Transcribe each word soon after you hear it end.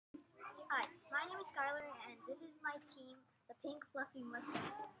This is my team, the Pink Fluffy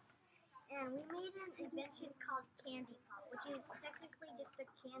Mustaches. And we made an invention called Candy Pop, which is technically just a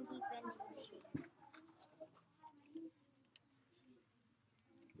candy vending machine.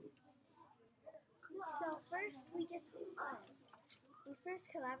 So first we first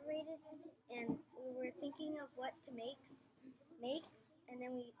collaborated and we were thinking of what to make, and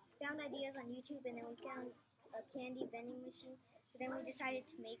then we found ideas on YouTube, and then we found a candy vending machine. So then we decided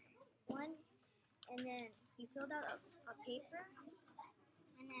to make one, and then we filled out a paper,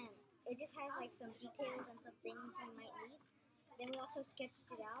 and then it just has like some details and some things we might need. Then we also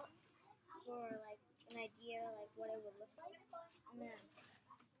sketched it out for like an idea like what it would look like, and then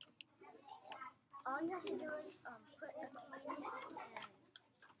all you have to do is put a coin in,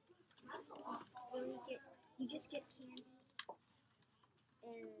 and then you just get candy.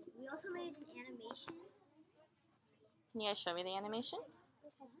 And we also made an animation. Can you guys show me the animation?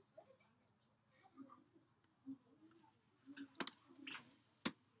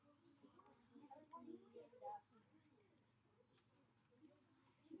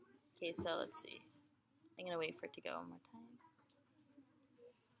 Okay, so let's see. I'm gonna wait for it to go one more time.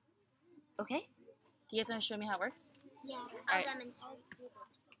 Okay. Do you guys want to show me how it works? Yeah, I'll demonstrate.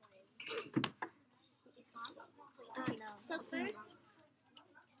 So first,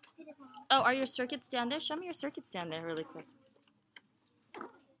 Oh, are your circuits down there? Show me your circuits down there really quick.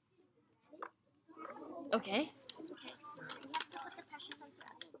 Okay. Okay, so we have to put the pressure sensor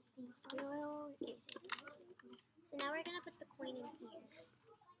up. So now we're gonna put the coin in here.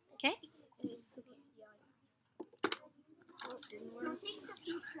 Okay. So it takes a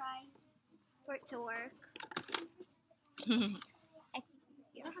few tries for it to work.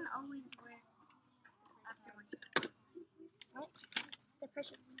 It doesn't always work. What? The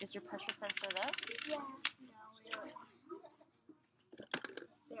pressure sensor. Is your pressure sensor there? Yeah.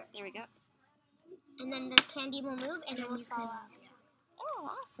 There we go. And then the candy will move and it will fall out. Oh,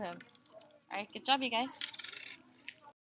 awesome. All right, good job, you guys.